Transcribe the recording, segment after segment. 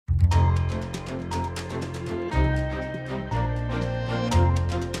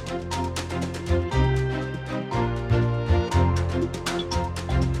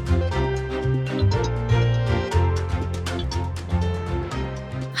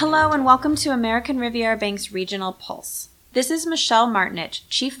Hello and welcome to American Riviera Bank's Regional Pulse. This is Michelle Martinich,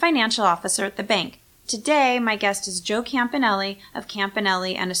 Chief Financial Officer at the bank. Today, my guest is Joe Campanelli of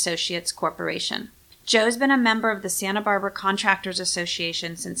Campanelli and Associates Corporation. Joe's been a member of the Santa Barbara Contractors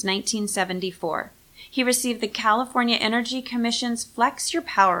Association since 1974. He received the California Energy Commission's Flex Your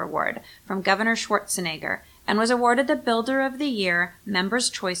Power Award from Governor Schwarzenegger and was awarded the Builder of the Year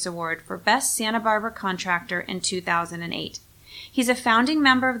Members' Choice Award for Best Santa Barbara Contractor in 2008. He's a founding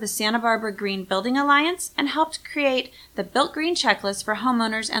member of the Santa Barbara Green Building Alliance and helped create the Built Green Checklist for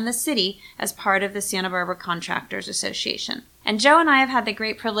homeowners and the city as part of the Santa Barbara Contractors Association. And Joe and I have had the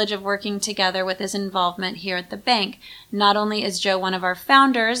great privilege of working together with his involvement here at the bank. Not only is Joe one of our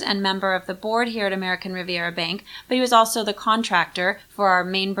founders and member of the board here at American Riviera Bank, but he was also the contractor for our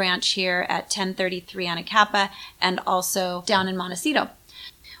main branch here at 1033 Anacapa and also down in Montecito.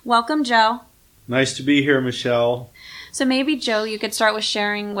 Welcome, Joe. Nice to be here, Michelle. So maybe, Joe, you could start with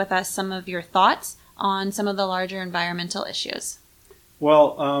sharing with us some of your thoughts on some of the larger environmental issues.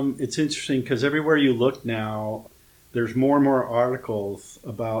 Well, it's interesting because everywhere you look now, there's more and more articles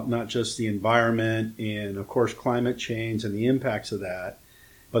about not just the environment and, of course, climate change and the impacts of that,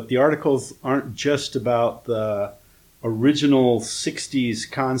 but the articles aren't just about the original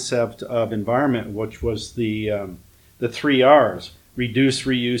 60s concept of environment, which was the 3 R's, reduce,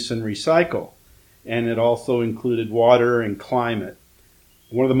 reuse, and recycle. And it also included water and climate.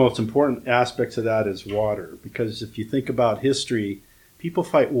 One of the most important aspects of that is water, because if you think about history, people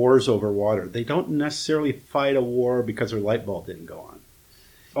fight wars over water. They don't necessarily fight a war because their light bulb didn't go on.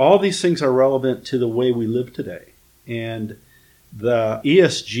 All these things are relevant to the way we live today. And the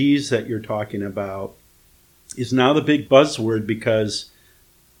ESGs that you're talking about is now the big buzzword because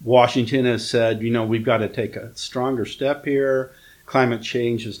Washington has said, we've got to take a stronger step here. Climate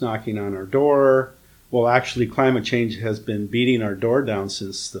change is knocking on our door. Well, actually, climate change has been beating our door down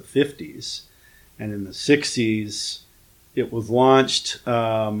since the 50s. And in the 60s, it was launched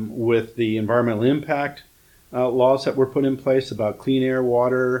with the environmental impact laws that were put in place about clean air,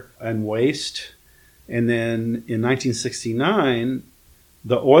 water, and waste. And then in 1969,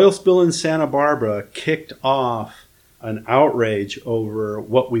 the oil spill in Santa Barbara kicked off an outrage over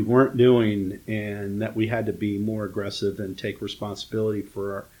what we weren't doing and that we had to be more aggressive and take responsibility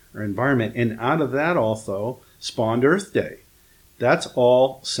for our environment. And out of that also spawned Earth Day. That's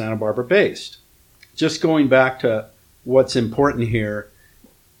all Santa Barbara based. Just going back to what's important here,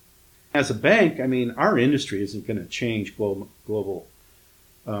 as a bank, our industry isn't going to change global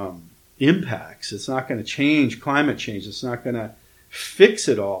impacts. It's not going to change climate change. It's not going to fix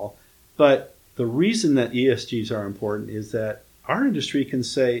it all. But the reason that ESGs are important is that our industry can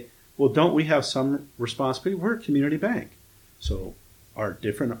say, well, don't we have some responsibility? We're a community bank. So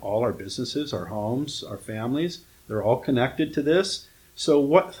all our businesses, our homes, our families, they're all connected to this. So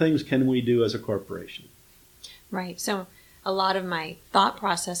what things can we do as a corporation? Right. So a lot of my thought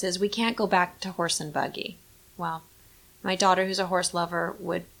process is we can't go back to horse and buggy. Well, my daughter, who's a horse lover,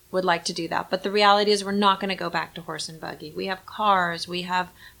 would like to do that. But the reality is we're not going to go back to horse and buggy. We have cars. We have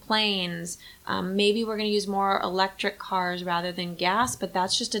planes. Maybe we're going to use more electric cars rather than gas, but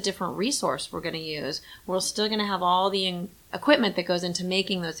that's just a different resource we're going to use. We're still going to have all the equipment that goes into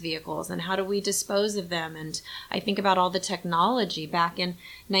making those vehicles, and how do we dispose of them? And I think about all the technology back in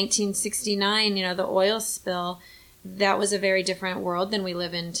 1969, the oil spill. That was a very different world than we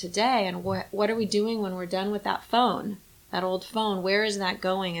live in today. And what are we doing when we're done with that phone? That old phone, where is that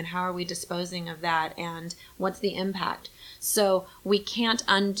going and how are we disposing of that and what's the impact? So we can't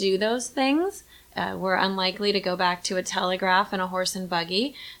undo those things. We're unlikely to go back to a telegraph and a horse and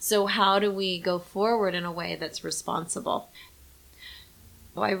buggy. So how do we go forward in a way that's responsible?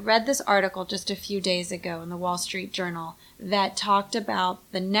 Well, I read this article just a few days ago in the Wall Street Journal that talked about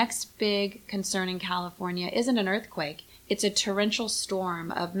the next big concern in California isn't an earthquake. It's a torrential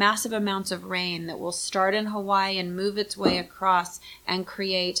storm of massive amounts of rain that will start in Hawaii and move its way across and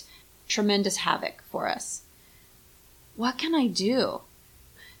create tremendous havoc for us. What can I do?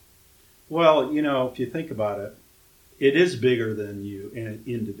 Well, if you think about it, it is bigger than you, an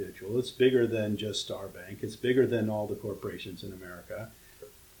individual. It's bigger than just our bank. It's bigger than all the corporations in America.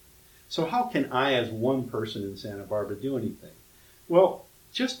 So how can I, as one person in Santa Barbara, do anything? Well,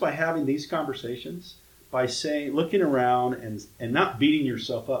 just by having these conversations, by looking around and not beating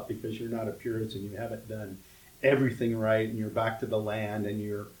yourself up because you're not a Puritan, you haven't done everything right, and you're back to the land, and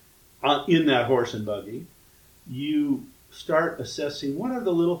you're in that horse and buggy, you start assessing what are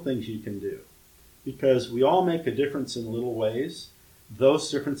the little things you can do. Because we all make a difference in little ways. Those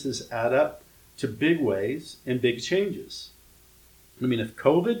differences add up to big ways and big changes. If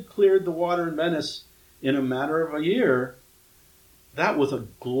COVID cleared the water in Venice in a matter of a year, that was a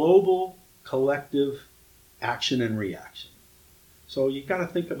global collective action and reaction. So you got to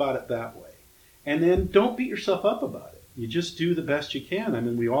think about it that way. And then don't beat yourself up about it. You just do the best you can. I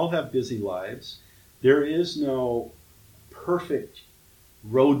mean, we all have busy lives. There is no perfect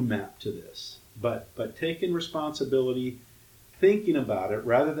roadmap to this. But taking responsibility, thinking about it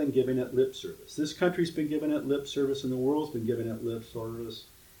rather than giving it lip service. This country's been giving it lip service and the world's been giving it lip service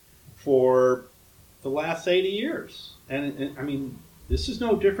for the last 80 years. And I mean, this is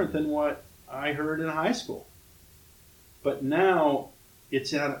no different than what I heard in high school. But now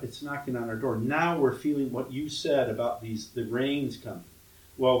it's knocking on our door. Now we're feeling what you said about the rains coming.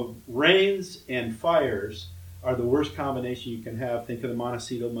 Well, rains and fires are the worst combination you can have. Think of the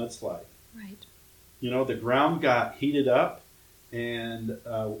Montecito mudslide. Right. You know, the ground got heated up and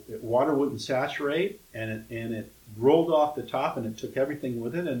water wouldn't saturate, and it rolled off the top, and it took everything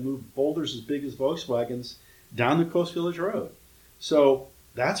with it and moved boulders as big as Volkswagens down the Coast Village Road. So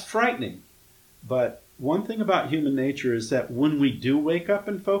that's frightening. But one thing about human nature is that when we do wake up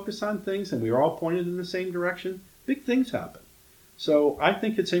and focus on things and we're all pointed in the same direction, big things happen. So I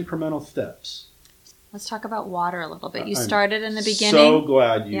think it's incremental steps. Let's talk about water a little bit. You I'm started in the beginning. So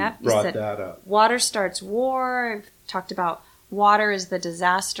glad you Yep, brought said that up. Water starts war. I've talked about water is the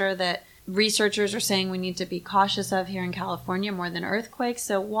disaster that researchers are saying we need to be cautious of here in California more than earthquakes.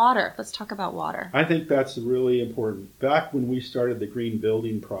 So water. Let's talk about water. I think that's really important. Back when we started the green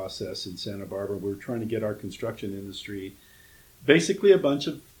building process in Santa Barbara, we were trying to get our construction industry, basically a bunch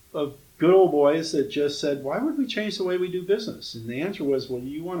of good old boys that just said, why would we change the way we do business? And the answer was, well, do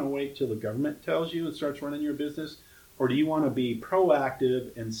you want to wait till the government tells you and starts running your business? Or do you want to be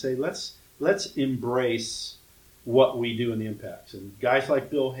proactive and say, let's embrace what we do and the impacts? And guys like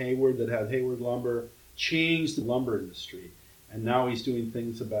Bill Hayward that had Hayward Lumber changed the lumber industry. And now he's doing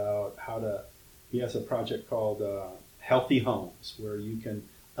things about he has a project called Healthy Homes, where you can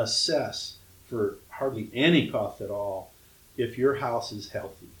assess for hardly any cost at all if your house is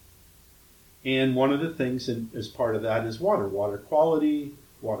healthy. And one of the things as part of that is water quality,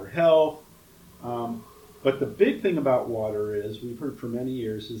 water health. But the big thing about water is, we've heard for many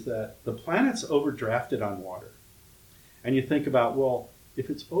years, is that the planet's overdrafted on water. And you think about, well, if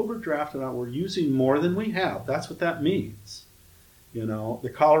it's overdrafted on, we're using more than we have. That's what that means. You know,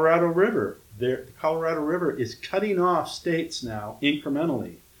 the Colorado River is cutting off states now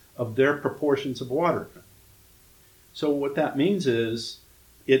incrementally of their proportions of water. So what that means is,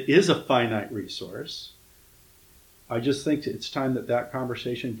 it is a finite resource. I just think it's time that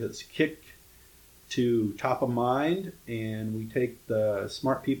conversation gets kicked to top of mind, and we take the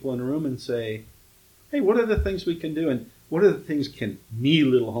smart people in the room and say, hey, what are the things we can do, and what are the things can me,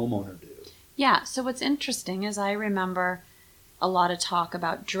 little homeowner, do? Yeah, so what's interesting is I remember a lot of talk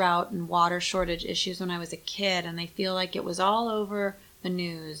about drought and water shortage issues when I was a kid, and I feel like it was all over the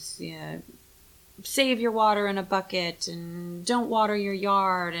news. Save your water in a bucket, and don't water your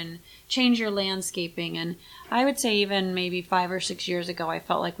yard, and change your landscaping. And I would say even maybe 5 or 6 years ago, I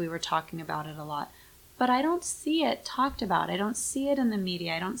felt like we were talking about it a lot. But I don't see it talked about. I don't see it in the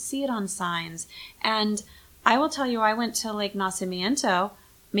media. I don't see it on signs. And I will tell you, I went to Lake Nacimiento,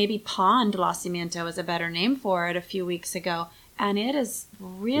 maybe Pond Nacimiento is a better name for it, a few weeks ago. And it is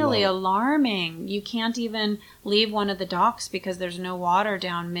really alarming. You can't even leave one of the docks because there's no water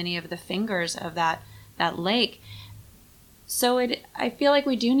down many of the fingers of that lake. So I feel like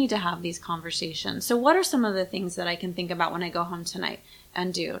we do need to have these conversations. So what are some of the things that I can think about when I go home tonight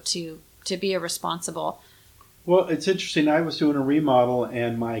and do to be a responsible? Well, it's interesting. I was doing a remodel,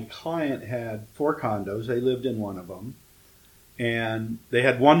 and my client had 4 condos. They lived in one of them. And they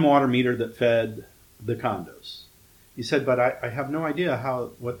had one water meter that fed the condos. He said, but I have no idea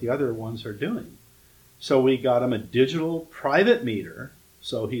what the other ones are doing. So we got him a digital private meter,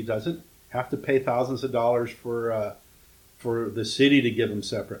 so he doesn't have to pay thousands of dollars for the city to give him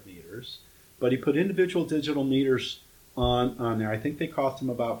separate meters. But he put individual digital meters on there. I think they cost him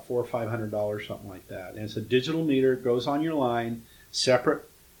about $400 or $500, something like that. And it's a digital meter, goes on your line, separate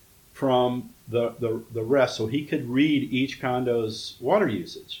from the rest, so he could read each condo's water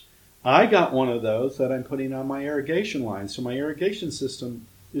usage. I got one of those that I'm putting on my irrigation line. So my irrigation system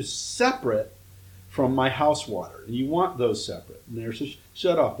is separate from my house water. And you want those separate. And there's a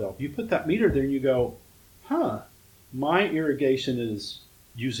shut-off valve. You put that meter there and you go, my irrigation is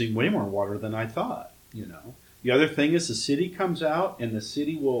using way more water than I thought, The other thing is the city comes out and the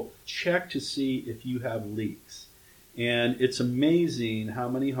city will check to see if you have leaks. And it's amazing how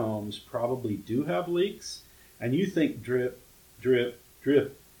many homes probably do have leaks. And you think drip, drip,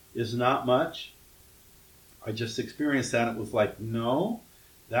 drip is not much. I just experienced that. It was like, no,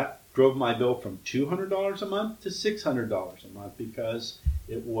 that drove my bill from $200 a month to $600 a month because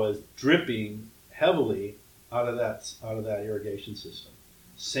it was dripping heavily out of that irrigation system.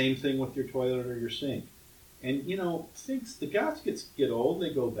 Same thing with your toilet or your sink. And the gaskets get old,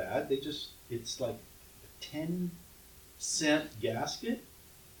 they go bad. It's like a 10-cent gasket.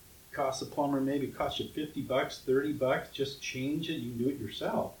 Costs a plumber, maybe costs you $50, $30. Just change it. You can do it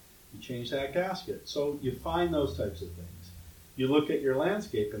yourself. You change that gasket. So you find those types of things. You look at your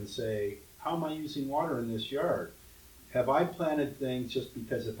landscape and say, how am I using water in this yard? Have I planted things just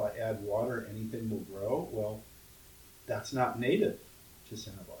because if I add water, anything will grow? Well, that's not native to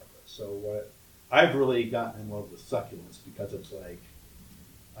Santa Barbara. So I've really gotten in love with succulents because it's like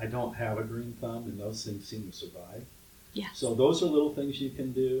I don't have a green thumb and those things seem to survive. Yes. So those are little things you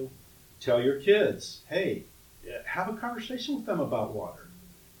can do. Tell your kids, hey, have a conversation with them about water.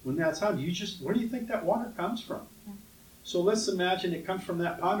 When that's time, where do you think that water comes from? Yeah. So let's imagine it comes from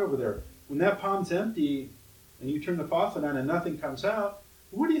that pond over there. When that pond's empty and you turn the faucet on and nothing comes out,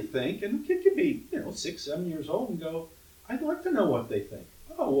 what do you think? And the kid could be, 6, 7 years old and go, I'd like to know what they think.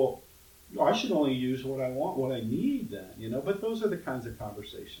 Oh, well, I should only use what I want, what I need then, But those are the kinds of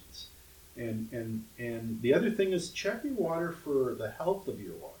conversations. And the other thing is check your water for the health of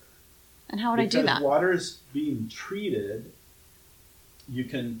your water. And how would I do that? Because water is being treated.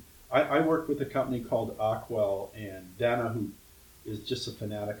 I work with a company called Aquel, and Dana, who is just a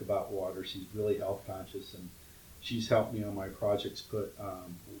fanatic about water, she's really health conscious, and she's helped me on my projects put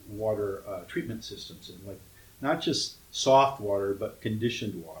water treatment systems in, like not just soft water, but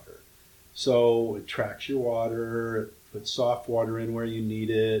conditioned water. So it tracks your water, it puts soft water in where you need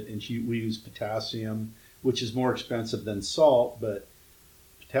it, and we use potassium, which is more expensive than salt, but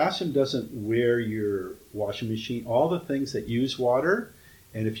potassium doesn't wear your washing machine, all the things that use water.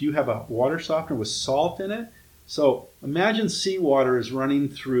 And if you have a water softener with salt in it, so imagine seawater is running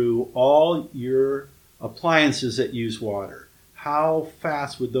through all your appliances that use water. How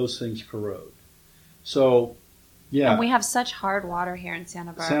fast would those things corrode? So, yeah. And we have such hard water here in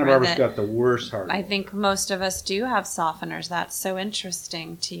Santa Barbara. Santa Barbara's got the worst hard water. I think most of us do have softeners. That's so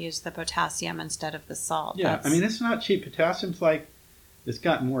interesting to use the potassium instead of the salt. Yeah, it's not cheap. Potassium's it's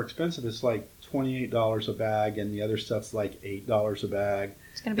gotten more expensive. It's like $28 a bag, and the other stuff's like $8 a bag.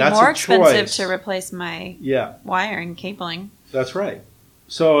 It's going to be more expensive to replace my wiring, cabling. That's right.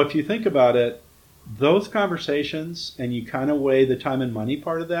 So if you think about it, those conversations, and you kind of weigh the time and money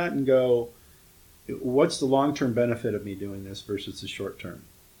part of that and go, what's the long-term benefit of me doing this versus the short-term?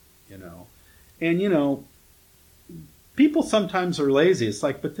 And, people sometimes are lazy. It's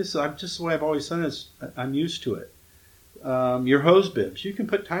like, but I'm just the way I've always done it. I'm used to it. Your hose bibs. You can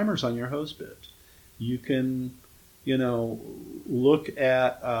put timers on your hose bibs. You can, look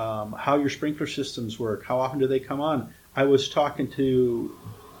at how your sprinkler systems work. How often do they come on? I was talking to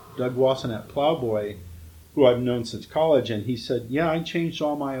Doug Wasson at Plowboy, who I've known since college, and he said, yeah, I changed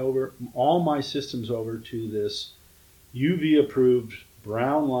all my systems over to this UV-approved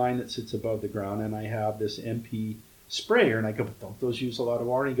brown line that sits above the ground, and I have this MP sprayer. And I go, but don't those use a lot of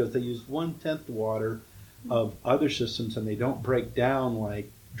water? And he goes, they use 1/10 the water of other systems, and they don't break down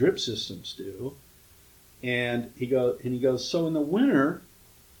like drip systems do. And he goes, so in the winter,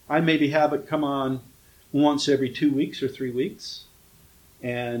 I maybe have it come on once every 2 weeks or 3 weeks.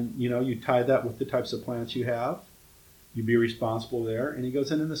 And, you tie that with the types of plants you have. You be responsible there. And he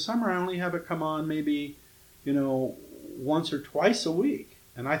goes, and in the summer, I only have it come on maybe, once or twice a week.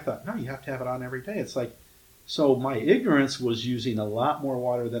 And I thought, no, you have to have it on every day. It's like, so my ignorance was using a lot more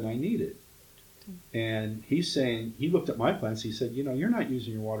water than I needed. And he's saying, he looked at my plants, he said, you're not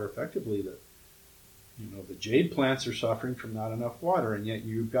using your water effectively. The jade plants are suffering from not enough water, and yet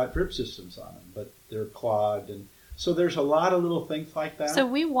you've got drip systems on them, but they're clogged. And so there's a lot of little things like that. So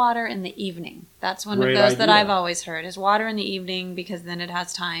we water in the evening. That's one of those that I've always heard, is water in the evening, because then it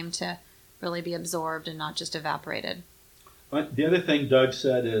has time to really be absorbed and not just evaporated. But the other thing Doug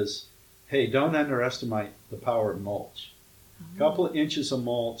said is, hey, don't underestimate the power of mulch. A couple of inches of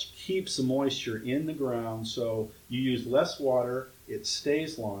mulch keeps the moisture in the ground, so you use less water, it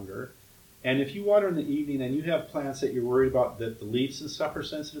stays longer. And if you water in the evening and you have plants that you're worried about that the leaves and stuff are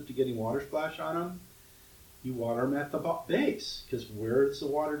sensitive to getting water splash on them, you water them at the base, because where does the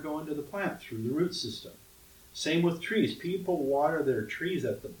water go into the plant? Through the root system. Same with trees. People water their trees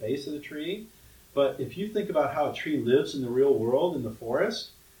at the base of the tree, but if you think about how a tree lives in the real world, in the forest,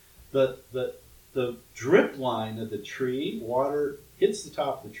 the drip line of the tree, water hits the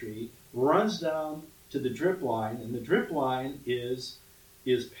top of the tree, runs down to the drip line, and the drip line is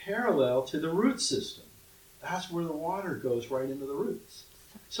parallel to the root system. That's where the water goes right into the roots.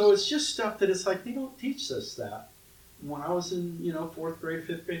 So it's just stuff that it's like they don't teach us that when I was in, fourth grade,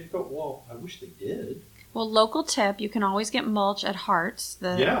 fifth grade, I go, well, I wish they did. Well, local tip, you can always get mulch at Hart's,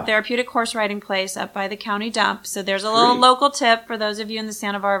 the therapeutic horse riding place up by the county dump. So there's a little local tip for those of you in the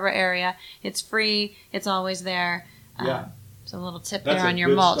Santa Barbara area. It's free. It's always there. So a little tip there on your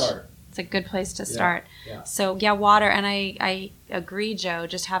mulch. Start. It's a good place to start. Yeah. So, water. And I agree, Joe,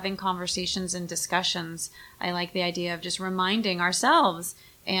 just having conversations and discussions. I like the idea of just reminding ourselves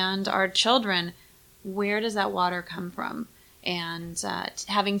and our children, where does that water come from? And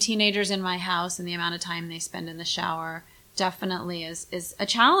having teenagers in my house and the amount of time they spend in the shower definitely is a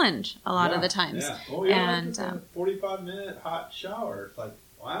challenge a lot of the times. Yeah. Oh, yeah. And 45-minute hot shower. It's like,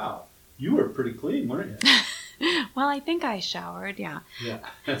 wow, you were pretty clean, weren't you? Well, I think I showered, yeah.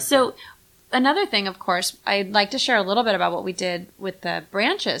 Yeah. So another thing, of course, I'd like to share a little bit about what we did with the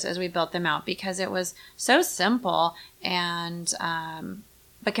branches as we built them out, because it was so simple and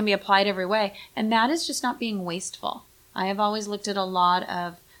but can be applied every way. And that is just not being wasteful. I have always looked at a lot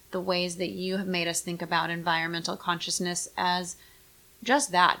of the ways that you have made us think about environmental consciousness as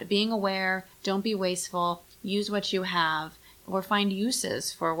just that, being aware, don't be wasteful, use what you have, or find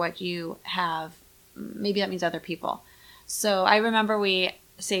uses for what you have. Maybe that means other people. So I remember we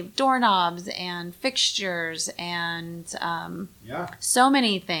saved doorknobs and fixtures and so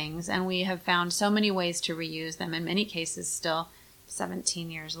many things, and we have found so many ways to reuse them, in many cases still 17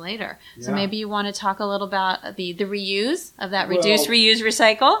 years later. Yeah. So maybe you want to talk a little about the reuse of that reduce, reuse,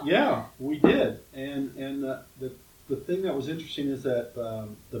 recycle? Yeah, we did. And the thing that was interesting is that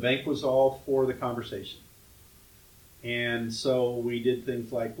the bank was all for the conversation. And so we did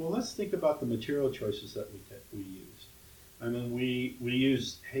things like, well, let's think about the material choices that we used. I mean, we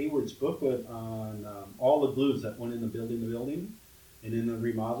used Hayward's booklet on all the glues that went in the building and in the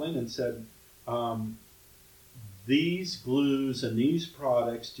remodeling, and said, these glues and these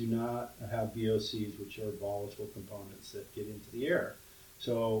products do not have VOCs, which are volatile components that get into the air.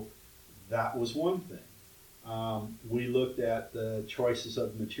 So that was one thing. We looked at the choices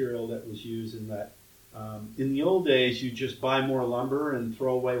of material that was used in that. In the old days, you just buy more lumber and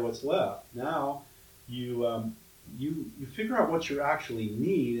throw away what's left. Now, you figure out what you actually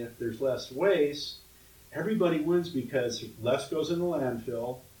need. If there's less waste, everybody wins because less goes in the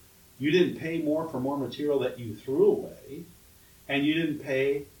landfill. You didn't pay more for more material that you threw away, and you didn't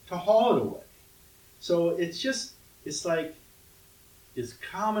pay to haul it away. So it's like, as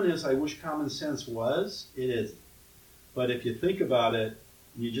common as I wish common sense was, it isn't. But if you think about it,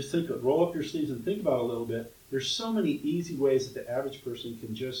 you just roll up your sleeves and think about it a little bit. There's so many easy ways that the average person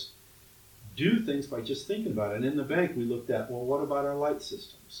can just do things by just thinking about it. And in the bank, we looked at, well, what about our light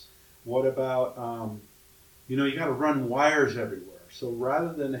systems? What about, you got to run wires everywhere. So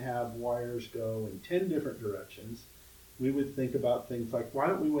rather than have wires go in 10 different directions, we would think about things like, why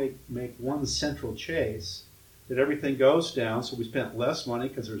don't we make one central chase that everything goes down, so we spent less money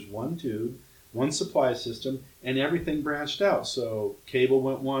because there's one tube, one supply system, and everything branched out. So cable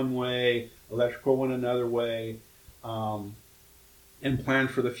went one way, electrical went another way, and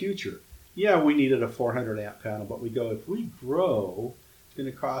planned for the future. Yeah, we needed a 400 amp panel, but we go, if we grow, it's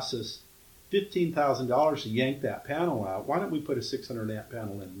going to cost us $15,000 to yank that panel out. Why don't we put a 600 amp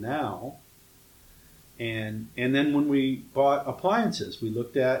panel in now? And then when we bought appliances, we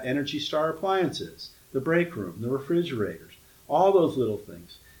looked at Energy Star appliances, the break room, the refrigerators, all those little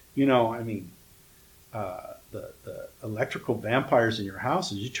things. The electrical vampires in your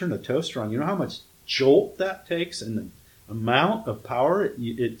house, as you turn the toaster on, you know how much jolt that takes and the amount of power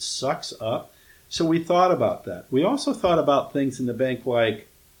it sucks up? So we thought about that. We also thought about things in the bank like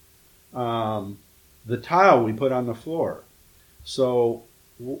the tile we put on the floor. So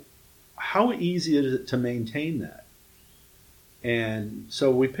how easy is it to maintain that? And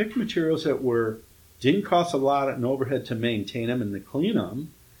so we picked materials that didn't cost a lot in overhead to maintain them and to clean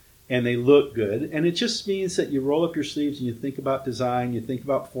them, and they look good. And it just means that you roll up your sleeves and you think about design, you think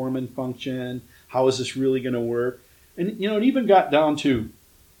about form and function, how is this really going to work? And it even got down to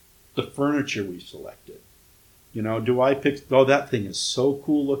the furniture we selected. Do I pick, that thing is so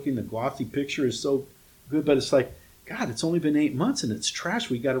cool looking, the glossy picture is so good, but it's like, God, it's only been 8 months and it's trash,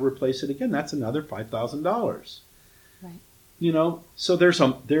 we got to replace it again. That's another $5,000. Right. So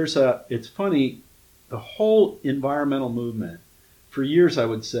it's funny, the whole environmental movement, for years I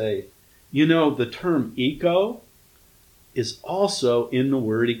would say, the term eco is also in the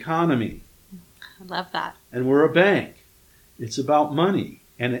word economy. I love that. And we're a bank. It's about money,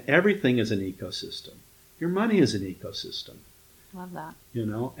 and everything is an ecosystem. Your money is an ecosystem. Love that.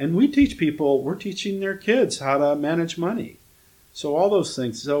 And we're teaching their kids how to manage money. So all those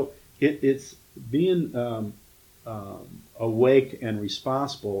things. So it's being awake and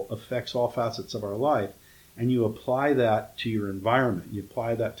responsible affects all facets of our life. and you apply that to your environment. You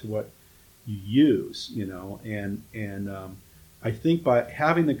apply that to what you use, and I think by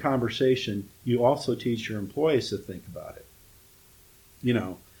having the conversation, you also teach your employees to think about it.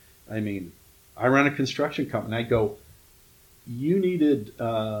 I run a construction company. I go, you needed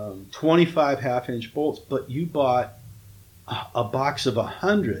 25 half-inch bolts, but you bought a box of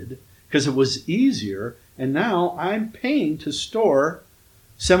 100 because it was easier, and now I'm paying to store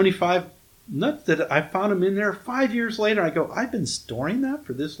 75 nuts that I found them in there 5 years later. I go, I've been storing that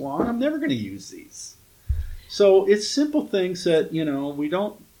for this long. I'm never going to use these. So it's simple things that we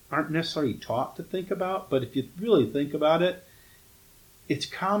aren't necessarily taught to think about, but if you really think about it, it's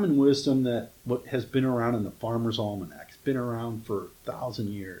common wisdom that what has been around in the Farmer's Almanac. It's been around for 1,000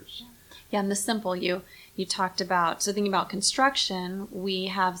 years. Yeah, and the simple you talked about. So thinking about construction, we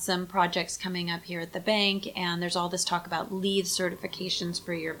have some projects coming up here at the bank, and there's all this talk about LEED certifications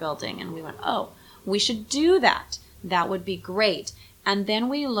for your building. And we went, oh, we should do that. That would be great. And then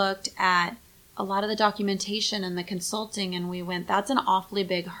we looked at a lot of the documentation and the consulting, and we went, that's an awfully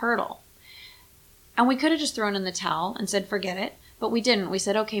big hurdle. And we could have just thrown in the towel and said, forget it. But we didn't. We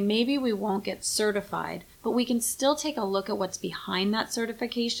said, okay, maybe we won't get certified, but we can still take a look at what's behind that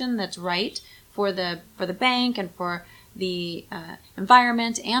certification that's right for the bank and for the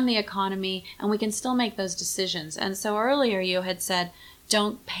environment and the economy, and we can still make those decisions. And so earlier you had said,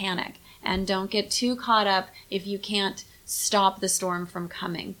 don't panic and don't get too caught up if you can't stop the storm from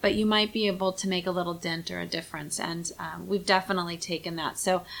coming, but you might be able to make a little dent or a difference, and we've definitely taken that.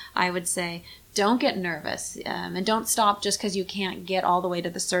 So I would say don't get nervous, and don't stop just because you can't get all the way to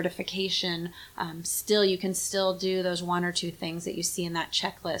the certification. You can still do those one or two things that you see in that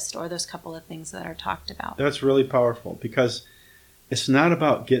checklist, or those couple of things that are talked about. That's really powerful, because it's not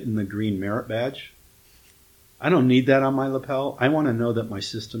about getting the green merit badge. I don't need that on my lapel. I want to know that my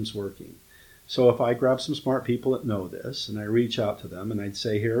system's working. So if I grab some smart people that know this, and I reach out to them, and I'd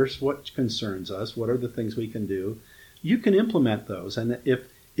say, here's what concerns us, what are the things we can do, you can implement those. And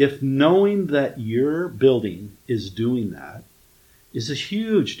if knowing that your building is doing that is a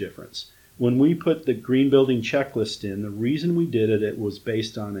huge difference. When we put the green building checklist in, the reason we did it was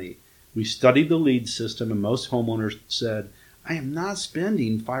based on we studied the LEED system, and most homeowners said, I am not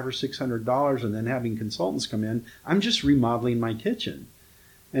spending $500 or $600 and then having consultants come in. I'm just remodeling my kitchen.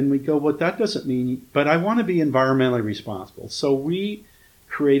 And we go, well, that doesn't mean, but I want to be environmentally responsible. So we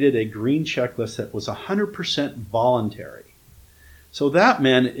created a green checklist that was 100% voluntary. So that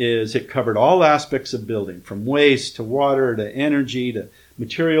meant it covered all aspects of building, from waste to water to energy to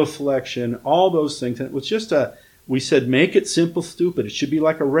material selection, all those things. And it was just we said, make it simple, stupid. It should be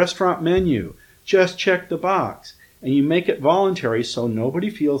like a restaurant menu. Just check the box. And you make it voluntary so nobody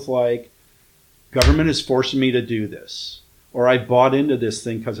feels like government is forcing me to do this. Or I bought into this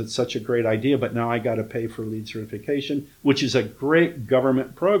thing because it's such a great idea, but now I got to pay for LEED certification, which is a great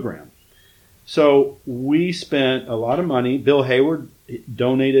government program. So we spent a lot of money. Bill Hayward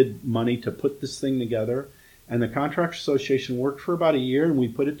donated money to put this thing together, and the Contractors Association worked for about a year, and we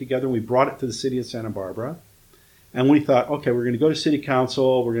put it together, and we brought it to the city of Santa Barbara. And we thought, okay, we're going to go to city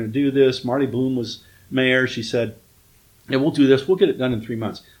council. We're going to do this. Marty Bloom was mayor. She said, yeah, we'll do this. We'll get it done in 3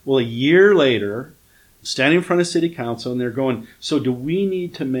 months. Well, a year later, standing in front of city council, and they're going, so do we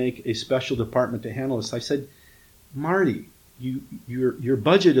need to make a special department to handle this? I said, Marty, your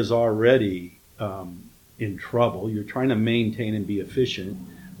budget is already in trouble. You're trying to maintain and be efficient.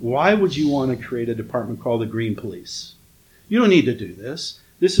 Why would you want to create a department called the Green Police? You don't need to do this.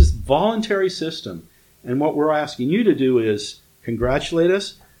 This is a voluntary system. And what we're asking you to do is congratulate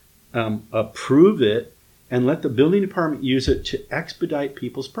us, approve it, and let the building department use it to expedite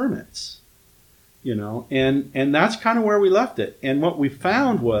people's permits. And that's kind of where we left it. And what we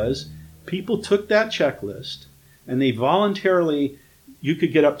found was people took that checklist and they voluntarily, you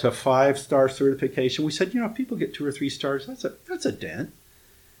could get up to 5-star certification. We said, if people get 2 or 3 stars, that's a dent.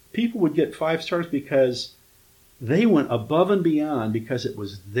 People would get 5 stars because they went above and beyond, because it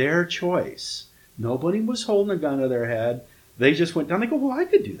was their choice. Nobody was holding a gun to their head. They just went down. They go, well, I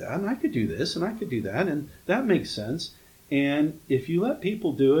could do that, and I could do this, and I could do that, and that makes sense. And if you let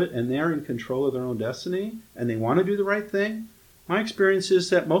people do it and they're in control of their own destiny and they want to do the right thing, my experience is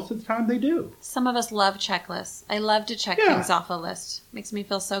that most of the time they do. Some of us love checklists. I love to check things off a list. Makes me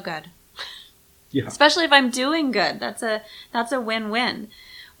feel so good. Yeah. Especially if I'm doing good. That's a win-win.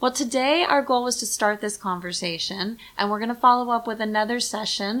 Well, today our goal was to start this conversation, and we're going to follow up with another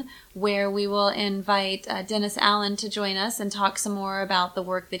session where we will invite Dennis Allen to join us and talk some more about the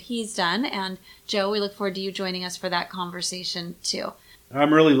work that he's done. And Joe, we look forward to you joining us for that conversation too.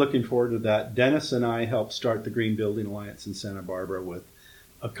 I'm really looking forward to that. Dennis and I helped start the Green Building Alliance in Santa Barbara with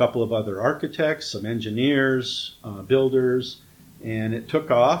a couple of other architects, some engineers, builders, and it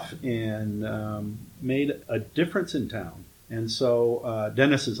took off and made a difference in town. And so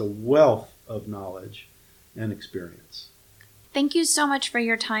Dennis is a wealth of knowledge and experience. Thank you so much for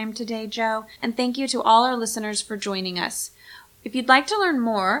your time today, Joe, and thank you to all our listeners for joining us. If you'd like to learn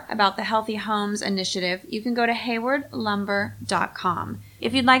more about the Healthy Homes Initiative, you can go to haywardlumber.com.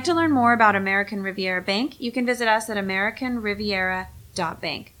 If you'd like to learn more about American Riviera Bank, you can visit us at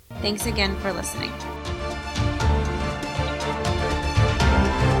americanriviera.bank. Thanks again for listening.